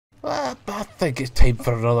I think it's time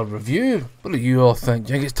for another review. What do you all think?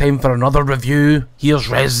 Do you think it's time for another review? Here's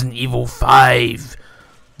Resident Evil 5,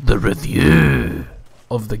 the review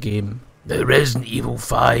of the game. Now, Resident Evil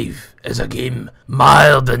 5 is a game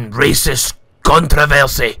mired in racist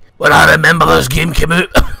controversy. When I remember this game came out...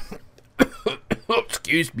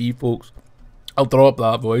 Excuse me, folks. I'll drop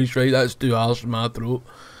that voice, right? That's too harsh in my throat.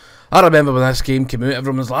 I remember when this game came out,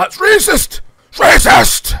 everyone was like, it's racist! It's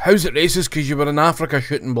racist! How's it racist? Because you were in Africa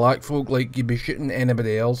shooting black folk like you'd be shooting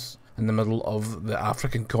anybody else in the middle of the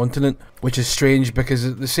African continent. Which is strange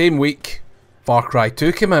because the same week, Far Cry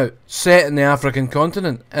 2 came out, set in the African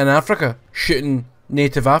continent, in Africa, shooting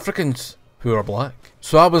native Africans who are black.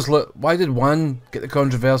 So I was like, why did one get the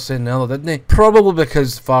controversy and the other didn't he? Probably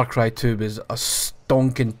because Far Cry 2 was a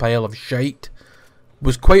stonking pile of shite.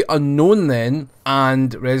 Was quite unknown then,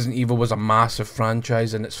 and Resident Evil was a massive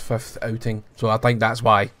franchise in its 5th outing. So I think that's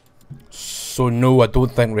why. So no, I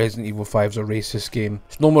don't think Resident Evil 5 is a racist game.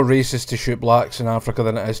 It's no more racist to shoot blacks in Africa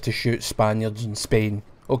than it is to shoot Spaniards in Spain.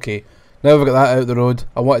 Okay, now we've got that out of the road,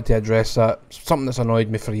 I wanted to address that. Something that's annoyed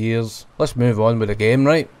me for years. Let's move on with the game,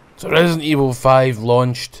 right? So Resident Evil 5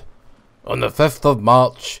 launched on the 5th of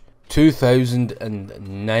March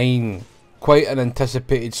 2009. Quite an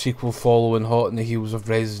anticipated sequel following hot on the heels of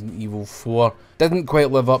Resident Evil 4. Didn't quite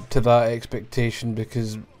live up to that expectation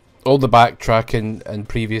because all the backtracking in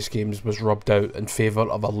previous games was rubbed out in favour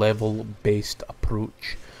of a level-based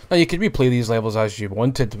approach. Now you could replay these levels as you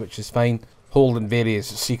wanted, which is fine, holding various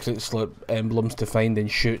secret slip emblems to find and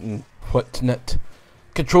shooting whatnot.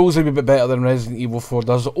 Controls a wee bit better than Resident Evil 4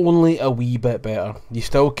 does, only a wee bit better. You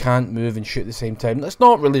still can't move and shoot at the same time. It's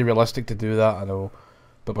not really realistic to do that, I know.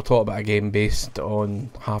 But we're talking about a game based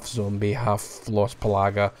on half zombie, half Lost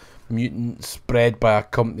Pelaga mutants, bred by a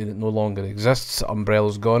company that no longer exists.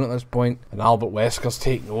 Umbrella's gone at this point, and Albert Wesker's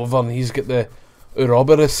taking over, and he's got the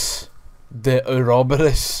Ouroboros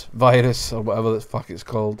virus, or whatever the fuck it's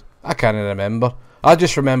called. I can't remember. I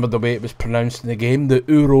just remember the way it was pronounced in the game, the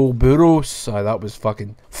Ouroboros. Aye, that was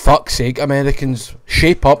fucking... Fuck's sake, Americans,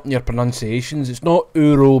 shape up in your pronunciations. It's not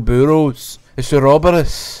Ouroboros, it's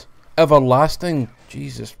Ouroboros. Everlasting.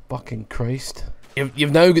 Jesus fucking Christ.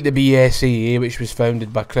 You've now got the BSAA, which was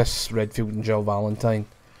founded by Chris Redfield and Jill Valentine.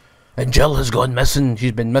 And Jill has gone missing.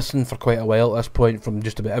 She's been missing for quite a while at this point from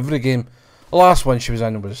just about every game. The last one she was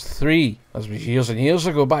in was 3. This was years and years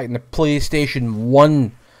ago, back in the PlayStation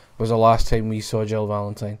 1 was the last time we saw Jill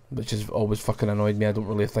Valentine. Which has always fucking annoyed me. I don't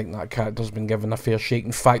really think that character's been given a fair shake.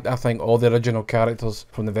 In fact, I think all the original characters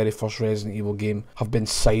from the very first Resident Evil game have been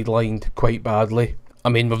sidelined quite badly. I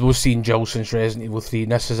mean, we've not seen Jill since Resident Evil 3,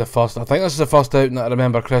 and this is the first, I think this is the first outing that I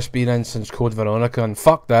remember Chris being in since Code Veronica, and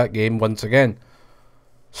fuck that game once again.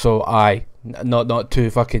 So aye, not too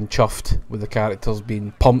fucking chuffed with the characters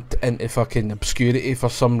being pumped into fucking obscurity for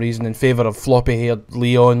some reason in favour of floppy-haired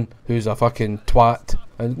Leon, who's a fucking twat.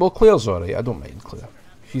 And, well, Claire's alright, I don't mind Claire.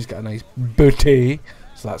 She's got a nice booty,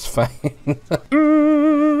 so that's fine.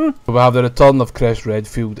 We have the return of Chris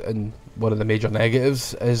Redfield, and one of the major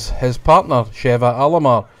negatives is his partner, Sheva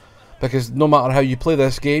Alomar, because no matter how you play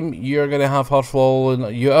this game, you're going to have her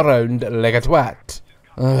following you around like a twat.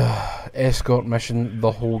 Escort mission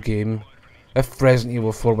the whole game. If Resident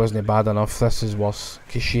Evil 4 wasn't bad enough, this is worse,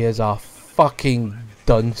 because she is a fucking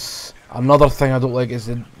dunce. Another thing I don't like is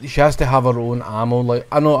that she has to have her own ammo. Like,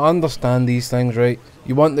 I understand these things, right?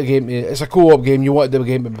 You want the game to... It's a co-op game. You want the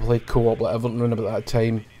game to be played co-op like everything around about that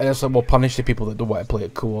time. And it's like, we'll punish the people that don't want to play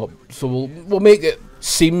it co-op. So we'll make it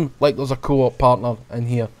seem like there's a co-op partner in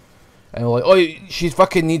here. And we're like, oh, she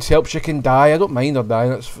fucking needs help. She can die. I don't mind her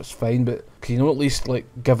dying. It's fine. But can you at least like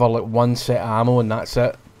give her like one set of ammo and that's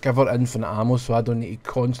it? Give her infinite ammo so I don't need to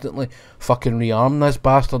constantly fucking rearm this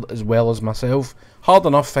bastard as well as myself. Hard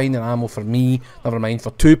enough finding ammo for me, never mind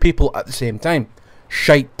for 2 people at the same time.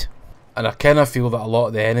 Shite. And I kind of feel that a lot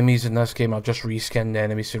of the enemies in this game are just reskinned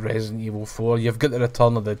enemies to Resident Evil 4. You've got the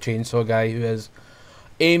return of the chainsaw guy, who is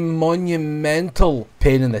a monumental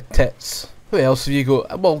pain in the tits. Who else have you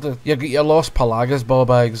got? Well, you got your Lost Pelagas ball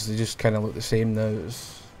bags. They just kind of look the same now.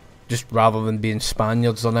 It's just rather than being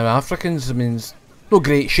Spaniards, they're now Africans. I mean, it's no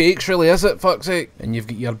great shakes really, is it? Fuck's sake. And you've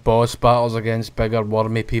got your boss battles against bigger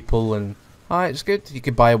wormy people, and it's good. You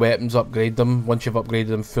can buy weapons, upgrade them. Once you've upgraded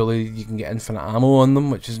them fully, you can get infinite ammo on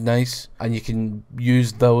them, which is nice. And you can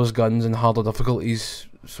use those guns in harder difficulties.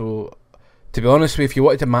 So, to be honest with you, if you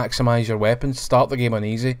wanted to maximise your weapons, start the game on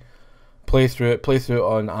easy. Play through it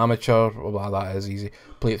on amateur, well that is easy.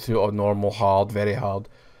 Play it through on normal, hard, very hard.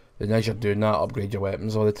 Then as you're doing that, upgrade your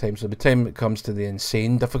weapons all the time. So by the time it comes to the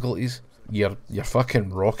insane difficulties, you're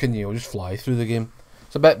fucking rocking, you'll just fly through the game.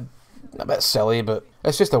 It's a bit silly, but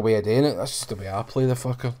it's just a way of doing it. That's just the way I play the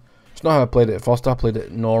fucker. It's not how I played it at first. I played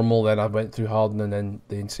it normal, then I went through hard, and then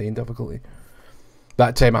the insane difficulty.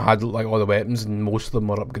 That time I had like all the weapons, and most of them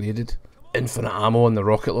were upgraded. Infinite ammo and the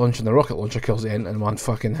rocket launcher, and the rocket launcher kills the ant in one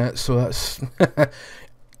fucking hit, so that's...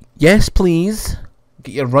 Yes, please.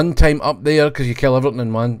 Get your runtime up there, because you kill everything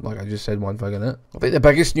in one, like I just said, one fucking hit. I think the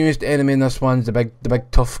biggest newest enemy in this one's the big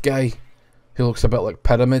tough guy, who looks a bit like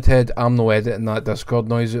Pyramid Head. I'm no editing that Discord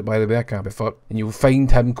noise out, by the way, I can't be fucked. And you'll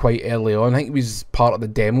find him quite early on. I think he was part of the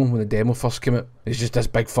demo, when the demo first came out. He's just this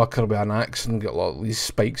big fucker with an axe, and got a lot of these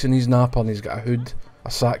spikes in his napper, and he's got a hood,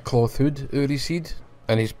 a sackcloth hood over his head.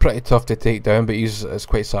 And he's pretty tough to take down, but it's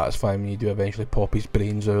quite satisfying when you do eventually pop his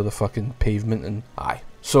brains out of the fucking pavement, and aye.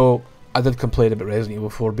 So, I did complain about Resident Evil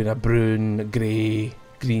 4 being a brown, grey,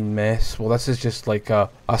 green mess. Well, this is just like a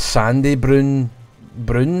sandy brown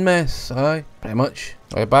mess, aye, pretty much.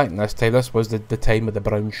 Right, back in this time, this was the time of the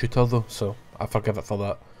brown shooter though, so I forgive it for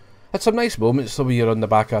that. Had some nice moments, so where you're on the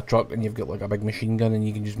back of a truck and you've got like a big machine gun and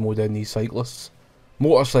you can just mow down these cyclists.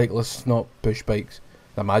 Motorcyclists, not push bikes.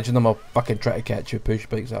 Imagine them all fucking try to catch you with push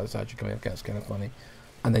bikes, that's actually kind of funny.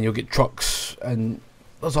 And then you'll get trucks, and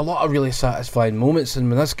there's a lot of really satisfying moments, and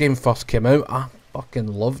when this game first came out, I fucking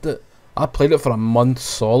loved it. I played it for a month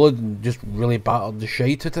solid and just really battered the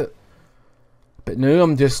shite at it. But now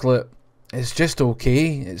I'm just like, it's just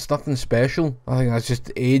okay, it's nothing special. I think that's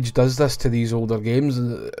just age does this to these older games.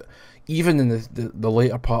 Even in the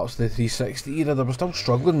later parts of the 360 era, they were still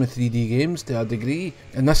struggling with 3D games to a degree.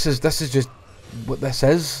 And this is just what this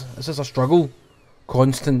is. This is a struggle.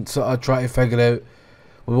 Constant sort of try to figure out,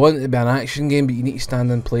 we want it to be an action game, but you need to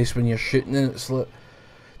stand in place when you're shooting, and it's like,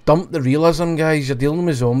 dump the realism, guys. You're dealing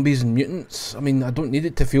with zombies and mutants. I mean, I don't need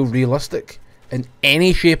it to feel realistic in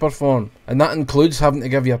any shape or form, and that includes having to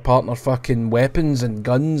give your partner fucking weapons and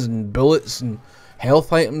guns and bullets and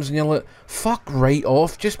health items, and you're like, fuck right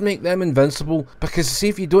off, just make them invincible, because see,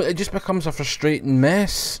 if you don't, it just becomes a frustrating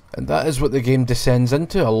mess. And that is what the game descends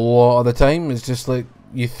into a lot of the time. It's just like,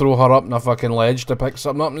 you throw her up on a fucking ledge to pick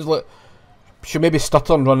something up, and it's like, she'll maybe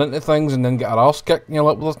stutter and run into things and then get her arse kicked, and you're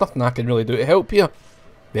like, well, there's nothing I can really do to help you.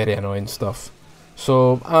 Very annoying stuff.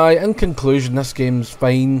 So, in conclusion, this game's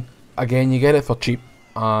fine. Again, you get it for cheap,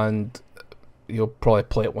 and you'll probably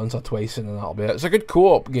play it once or twice, and then that'll be it. It's a good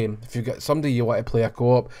co-op game. If you get somebody you want to play a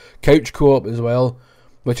co-op, couch co-op as well,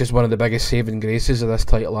 which is one of the biggest saving graces of this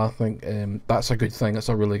title, I think. That's a good thing. It's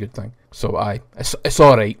a really good thing. So, it's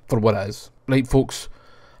alright for what it is. Right, folks.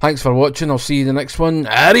 Thanks for watching. I'll see you in the next one.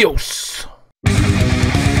 Adios!